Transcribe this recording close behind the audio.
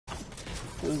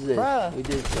Who's this? Bruh. Who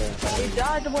did this? He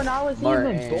died when I was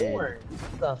even born.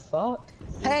 The fuck?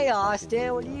 Hey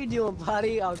Austin, what are you doing,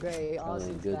 buddy? Oh great, Oh,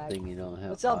 Austin's good back. thing you don't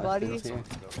have. What's up, buddy? Here.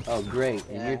 Oh, great.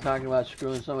 And you're talking about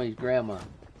screwing somebody's grandma.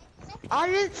 I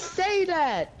didn't say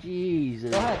that.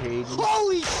 Jesus, Hayden.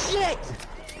 Holy shit!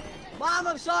 Mom,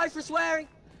 I'm sorry for swearing.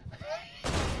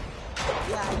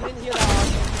 Yeah, you didn't hear that,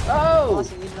 Austin. Oh!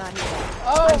 Austin, you did not hear that.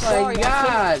 Oh I'm my sorry,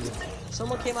 God!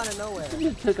 Someone came out of nowhere. You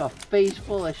just took a face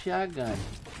full of shotgun.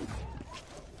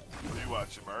 What are you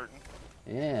watching, Martin?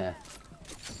 Yeah.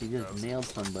 He just nailed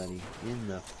somebody in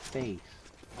the face.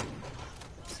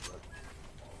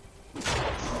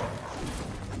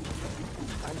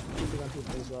 I'm shooting on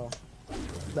people as well.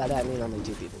 By that I mean only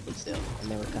 2 people, but still. And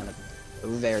they were kind of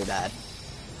very bad.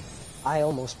 I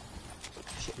almost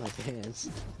shit my pants,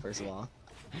 first of all.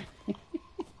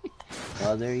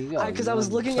 Well, there you go. Because I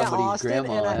was looking at Austin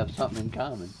grandma and I have something in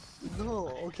common. No,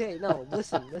 okay, no,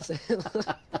 listen.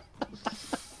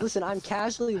 Listen, I'm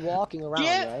casually walking around,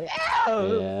 right?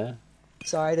 Yeah.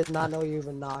 Sorry, I did not know you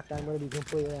even knocked. I'm gonna be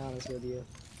completely honest with you.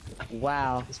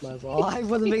 Wow. It's my fault. I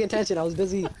wasn't paying attention. I was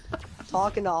busy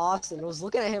talking to Austin. I was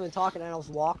looking at him and talking, and I was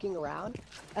walking around,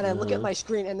 and I look at my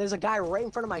screen, and there's a guy right in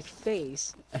front of my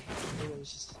face. And it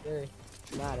was just very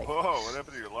dramatic. Whoa, what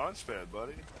happened to your launch pad,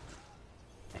 buddy?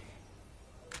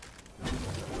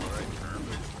 Alright,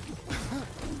 Kermit.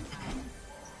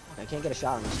 I can't get a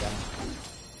shot on this guy.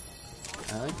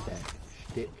 I like that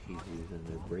stick he's using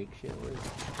to break shit with.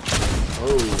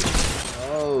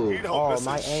 Oh. Oh,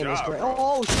 my aim is great.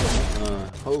 Oh,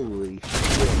 shit. Holy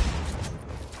shit.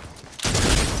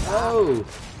 Oh.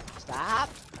 Stop.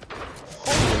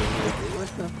 What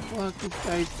the fuck? This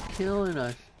guy's killing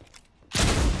us. I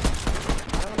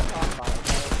don't want to talk about it,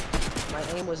 but my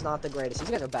aim was not the greatest. These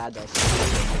guys are bad, though.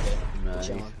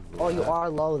 Nice. Oh, you are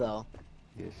low, though.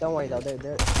 Yes, Don't worry, though.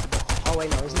 They're... Oh, wait,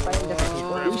 no. He's fighting different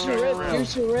people. You should rip. You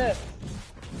should rip.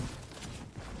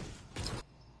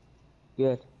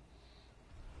 Good.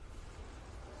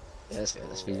 Yeah, that's fair.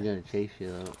 That's He's fair. gonna chase you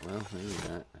though. Well, maybe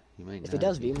not. He might not. If he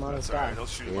does, beam him on the sky. He'll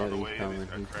shoot him Yeah, on the he's way. coming.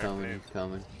 He's coming. He's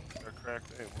coming. A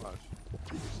cracked aim, watch.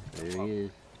 There he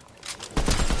is.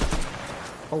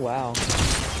 Oh wow.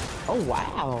 Oh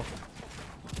wow.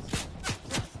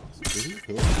 Did he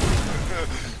hit?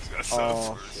 Got some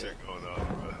sort of shit going on,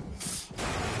 bro.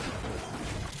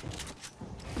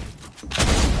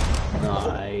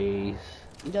 Nice.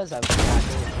 He does have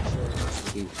cracked aim, for sure.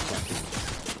 He's fucking.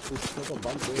 Look at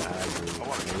Bunty. I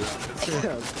want to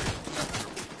get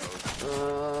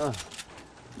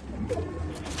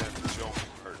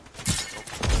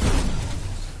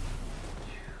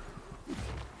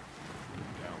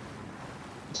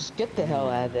Just get the hell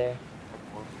out of there.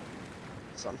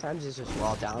 Sometimes it's just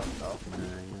raw talent, though.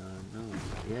 No.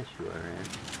 Yes, you are, man.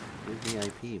 You're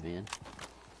VIP, man.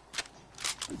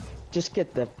 Just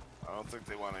get the... I don't think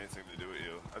they want anything to do with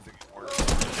you. I think you work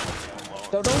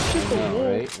alone. Don't shoot the No, wall.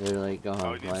 right? They're like,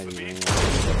 oh, he glad needs he the ran.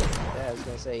 Yeah, I was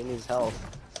gonna say, he needs health.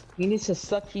 He needs to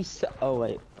suck his... Oh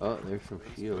wait. Oh, there's some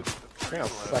shields. No,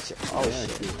 flex it. Oh, Yeah,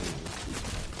 shit.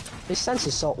 His sense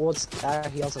is so... Well, it's,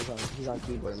 he also he's on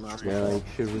keyboard and mouse. They're like,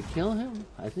 should we kill him?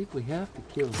 I think we have to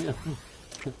kill him.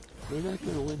 We're not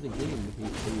gonna win the game if he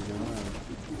stays around.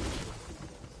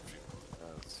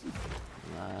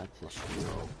 Lots of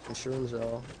shield. And shrooms,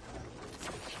 though.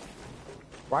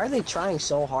 Why are they trying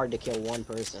so hard to kill one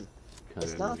person?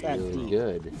 It's not that really deep.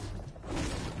 good. They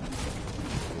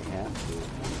have to.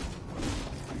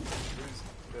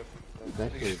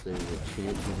 Especially if there's a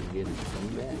chance you can get his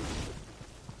team back.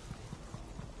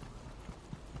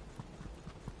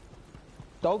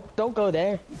 Don't go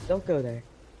there. Don't go there.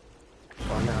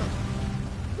 Why not?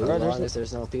 Bro, As long as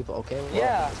there's no people, okay? Well,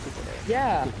 Yeah. there's people there.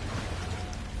 Yeah.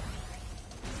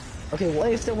 Okay,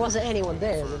 well, if there wasn't anyone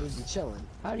there, then we'd be chilling.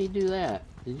 How do you do that?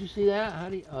 Did you see that? How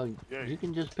do you... Oh, Yeah, you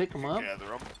can just pick them up? Gather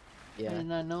them. I Yeah. did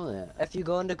not know that. If you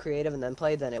go into creative and then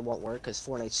play, then it won't work, because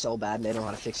Fortnite's so bad and they don't know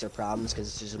how to fix their problems, because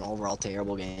it's just an overall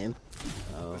terrible game.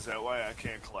 Oh. Is that why I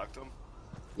can't collect them?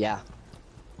 Yeah.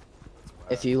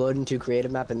 If you load into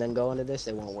creative map and then go into this,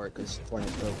 it won't work, because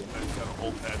Fortnite's broken. I've got a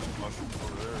whole patch of mushrooms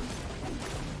over there.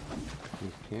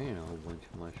 He's carrying a whole bunch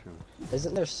of mushrooms.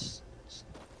 Isn't there...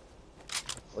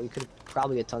 Well, you could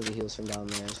probably get tons of heals from down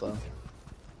there as well.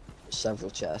 There's several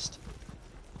chests.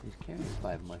 He's carrying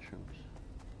 5 mushrooms.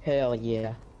 Hell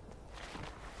yeah.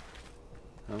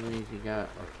 How many's he got?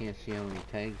 I can't see how many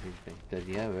tags he's got. Does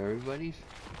he have everybody's?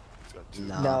 He's got 2.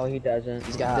 No. No, he doesn't.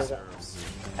 He's got Reserves.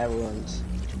 everyone's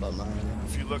but mine.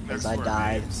 If you look next Because to I our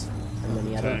died, names, and then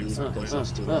he had to tags. leave because it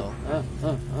was too low.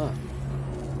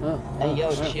 Hey,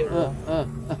 yo, chill.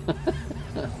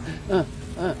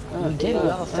 You did, you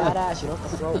have a fat ass, you don't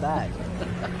have to throw it back.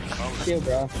 Chill,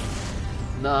 bro.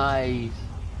 Nice.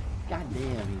 God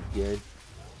damn, he's good.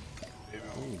 Maybe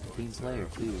Oh, we'll go team to player zero.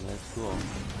 too. That's cool.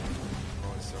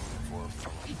 Only 74.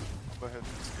 Go ahead and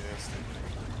just gas station.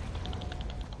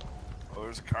 Oh,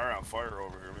 there's a car on fire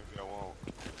over here. Maybe I won't.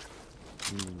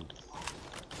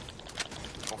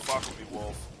 Don't fuck with me,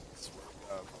 Wolf. I swear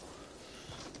to God.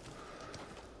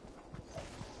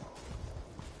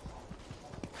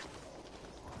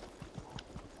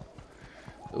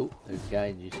 Oh, there's a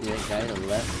guy. Did you see that guy to the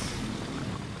left?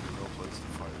 No place to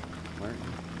fight. Martin.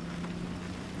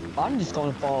 I'm just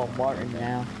gonna follow Martin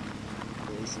now.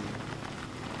 Crazy.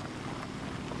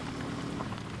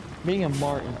 Being a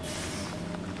Martin.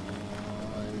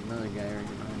 Oh, there's another guy right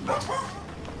behind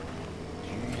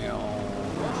you.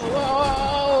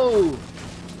 Whoa!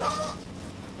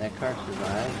 That car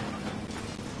survived.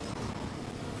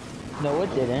 No, it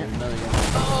There's didn't. another guy.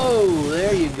 Oh,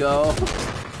 there you go.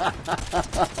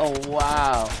 Oh,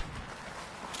 wow.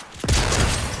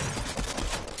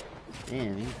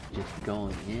 Damn, he's just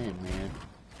going in, man.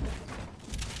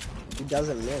 He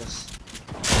doesn't miss.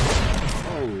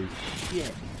 Holy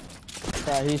shit.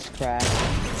 Bro, he's cracked.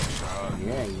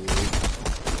 Yeah, he is. He's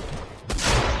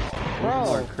Bro.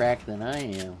 more cracked than I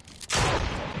am.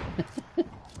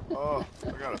 Oh,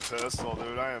 I got a pistol,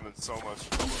 dude. I am in so much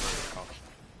trouble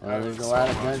right now. There's a lot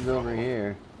of guns over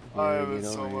here. I am in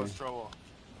Get so over much here. trouble.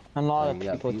 A lot Oh, of you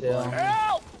got people people do. on here?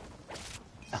 Help!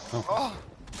 Oh,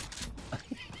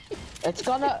 It's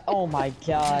gonna. Oh my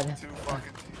god. 2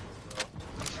 fucking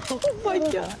teams, Oh my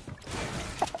god.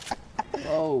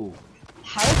 Oh,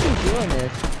 How is he doing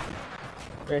this?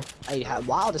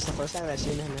 Wow, this is the first time I've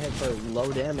seen him hit for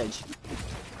low damage.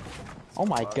 Oh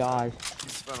my god. bro. He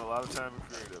spent a lot of time in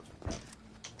creative.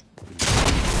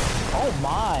 Oh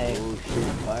my. oh shit!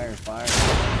 Fire, fire!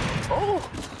 Oh.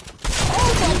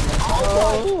 Oh my.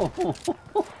 Oh Oh!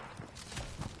 my.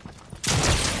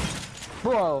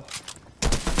 Bro.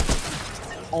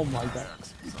 Oh my god.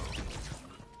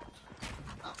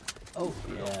 Oh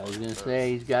yeah, I was gonna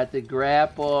say he's got the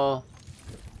grapple.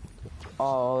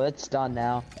 Oh, it's done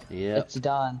now. Yep. It's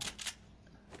done.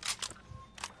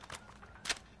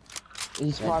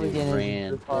 He's That probably dude getting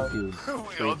ran. his That dude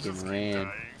We all just freaking keep ran.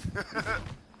 dying.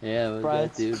 Yeah, but Bro,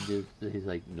 that dude just, he's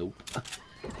like, nope.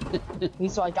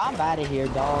 He's like, I'm out of here,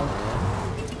 dog.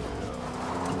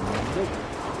 Nope.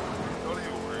 Don't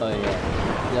even worry. Oh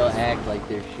yeah, they'll act like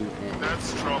they're shooting at you.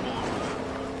 That's trouble.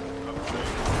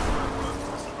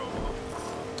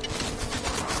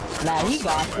 Nah, he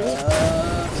got it.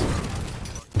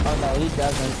 Oh no, he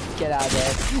doesn't. Get out of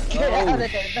there. Get out of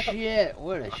there. No. Shit,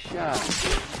 what a shot.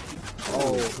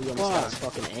 Oh, he almost got his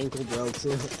fucking ankle broke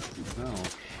too. Oh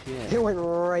It shit. went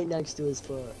right next to his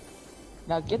foot.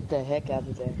 Now get the heck out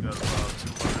of there. Got about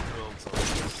 200 builds on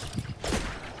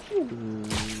this.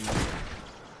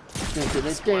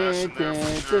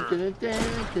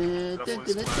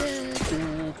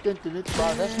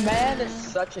 Bro, this man is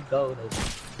such a goat.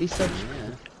 He's such. Yeah,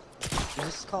 You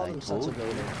just called I him such a told you.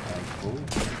 goater. I told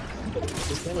you.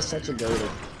 This man is such a goater.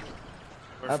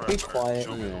 I'll be quiet.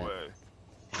 Show me the Yeah. way.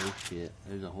 Oh shit,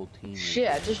 there's a whole team. right Shit,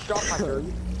 I just dropped my bird.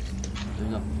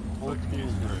 There's a whole Look, team.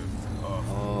 he's great.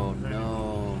 Oh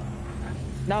no.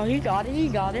 No, he got it. He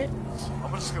got it.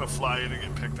 I'm just gonna fly in and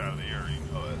get picked out of the air. You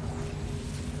know it.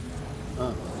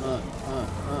 Oh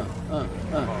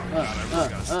god, I really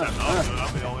gotta step up, dude.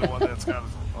 I'm the only one that's got.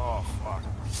 Oh fuck.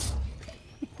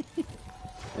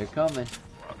 They're coming.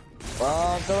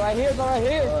 Well, go right here. Go right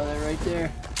here. Oh, they're right there.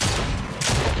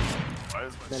 Why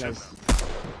is my That shit is down?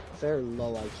 very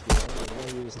low IQ. I don't know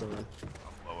what he was doing.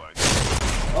 Low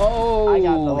IQ. Oh, I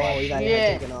got the Oh, he got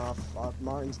shit. taken off.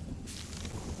 Martin's.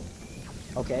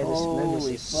 Okay, this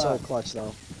Holy is so fuck. clutch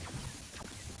though.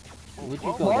 Would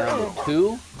you go down to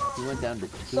 2? You went down to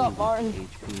 2 What's up, Martin?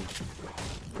 HP.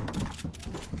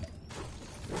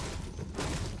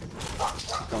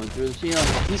 Going through the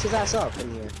ceiling. Piece his ass up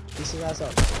in here. Piece his ass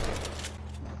up.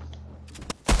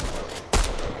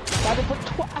 Got to put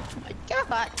oh my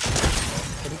god.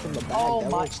 Hit him from the back. Oh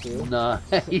that my- works too. Nice.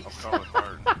 I'm coming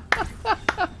hard.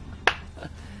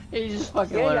 He just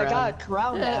fucking Yeah, went I around. got a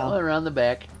crown Yeah, now. went around the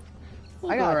back.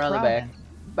 I got a around the crown back.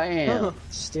 Bam.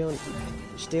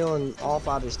 Stealing all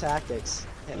father's tactics.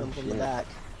 Hitting him from the shit. back.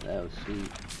 That was sweet.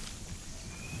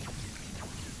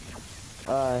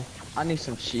 I need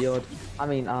some shield. I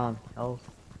mean, oh.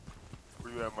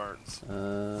 Where you at, Martins?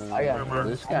 I got Well,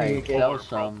 this I guy need to sells get-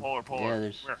 some. Polar. Yeah,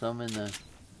 there's Where? some in the. Right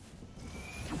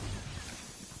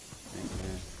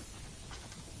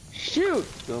Shoot!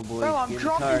 there. Go boys, Bro, I'm get in the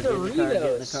dropping car, get in the car, get in the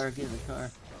Doritos. car, get in the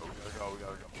car. We gotta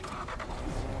go.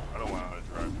 I don't want to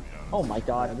drive me out. Oh my I'll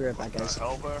god. be right back, What guys. the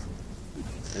hell there?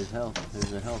 There's health.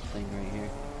 There's a health thing right here.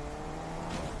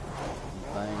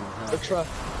 I'm buying health. The truck.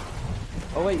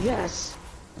 Oh wait, yes.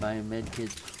 Buying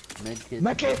medkits. Medkits.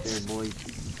 Medkits! There, boys.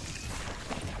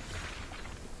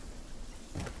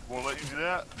 Won't let you do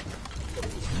that?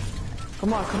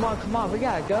 Come on, come on, come on. We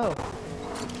gotta go.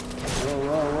 Whoa,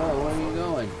 whoa, whoa. Where are you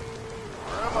going?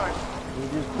 Where am I? You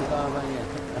just took off on you.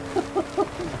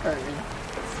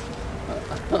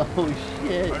 Oh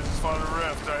shit. I just found a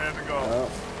rift. I had to go.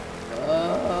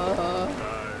 Oh.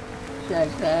 Check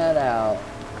that out.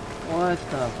 What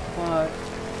the fuck?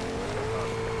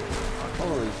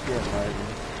 Holy shit, Martin.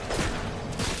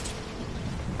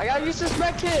 I gotta use this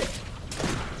med kit.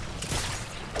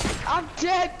 I'm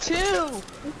dead too.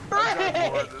 I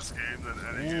got more in this game than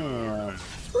any game I've ever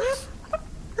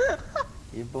played.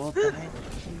 You both died?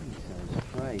 Jesus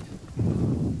Christ.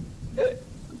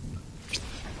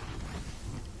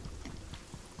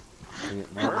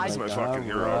 Martin's my fucking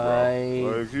hero,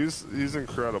 bro. Like, he's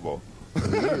incredible.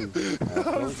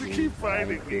 How does he keep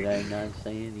finding me? Did I not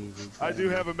say anything? I do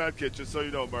have a med kit, just so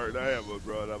you know, Martin. I have one,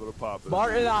 bro, and I'm gonna pop it.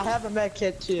 Martin, I have a med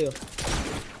kit too.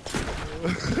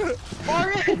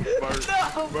 Martin!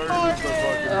 No!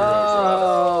 Martin!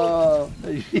 Oh!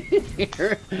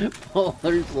 Hear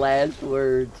Polar's last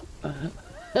words.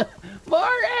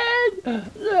 Martin!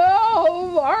 No,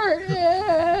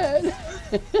 Martin!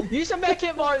 Use a med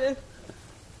kit, Martin!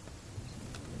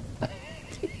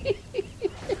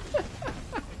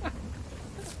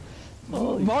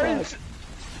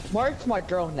 Martin's my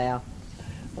girl now.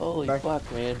 Holy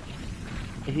fuck, man.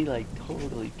 He like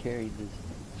totally carried this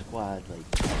squad like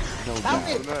no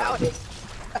doubt.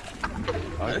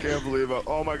 I can't believe it.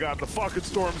 Oh my god, the fucking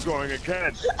storm's going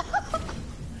again.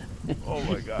 Oh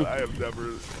my god, I have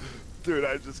never... Dude,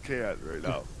 I just can't right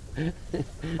now.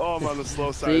 Oh, I'm on the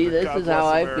slow side. See, this God is how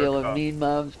I bless feel America. when mean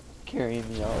mom's carrying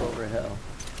me all over hell.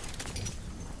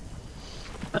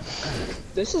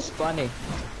 This is funny.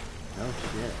 No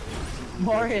shit.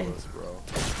 Martin, Ridiculous, bro.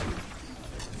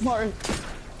 Martin,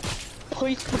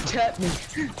 please protect me.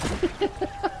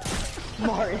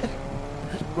 Martin.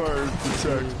 Martin,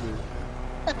 protect me.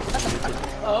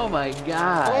 Oh my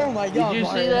god. Oh my god, Did you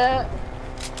Martin. see that?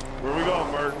 Where we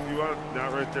going, Martin? You want...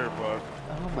 Not right there, bud.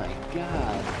 Oh my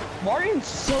god. Martin's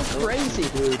so crazy.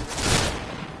 Dude.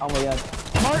 Oh my god.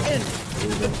 Martin!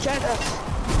 Get us!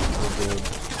 So good.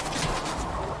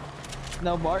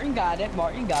 No, Martin got it.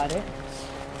 Martin got it.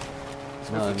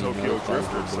 It's No, with the Tokyo those guys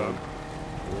Drifter, are son.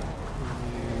 good.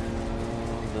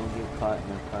 Don't get caught in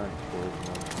a car explosion.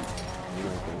 You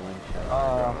like a one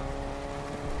shot.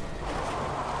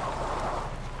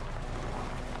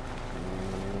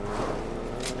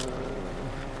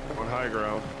 On high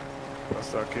ground.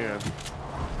 Best I can.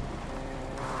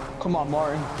 Come on,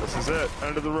 Martin. This is it.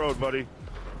 End of the road, buddy.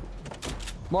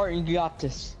 Martin, you got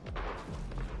this.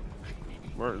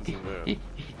 Martin's in there.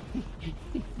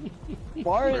 I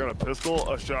Martin, got a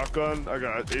pistol, a shotgun. I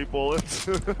got 8 bullets.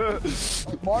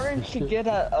 Martin should get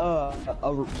a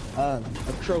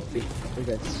trophy for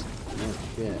this. Oh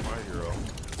shit. My hero.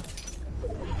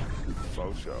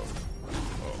 Faux show.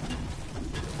 Oh.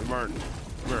 Hey, Martin.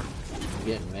 Come here. I'm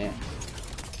getting mad.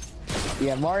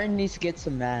 Yeah, Martin needs to get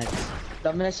some mats.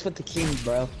 Don't mess with the king,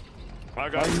 bro. I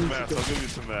got some mats. I'll give you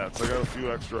some mats. I got a few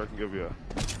extra I can give you.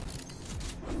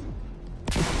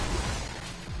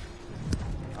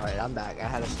 Alright, I'm back. I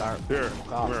had to start. Here. Off.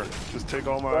 Come here. Just take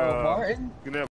all my, Martin? you can have